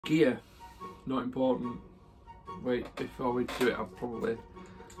Gear, not important. Wait, before we do it, I probably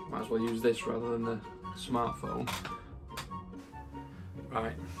might as well use this rather than the smartphone.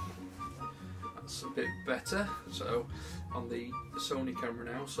 Right, that's a bit better. So on the Sony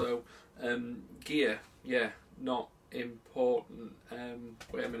camera now. So gear, yeah, not important.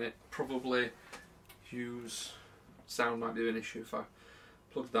 Wait a minute, probably use sound might be an issue if I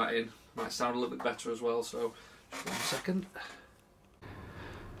plug that in. Might sound a little bit better as well. So just 1 second.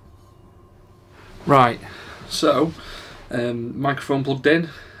 Right, so microphone plugged in,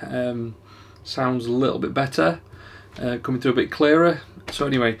 sounds a little bit better, coming through a bit clearer. So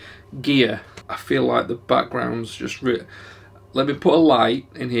anyway, gear, I feel like the background's just let me put a light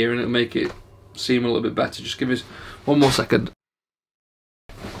in here and it'll make it seem a little bit better. Just give us 1 more second.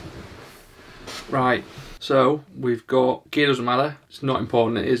 Right, so we've got gear, doesn't matter, it's not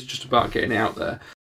important, it is just about getting it out there.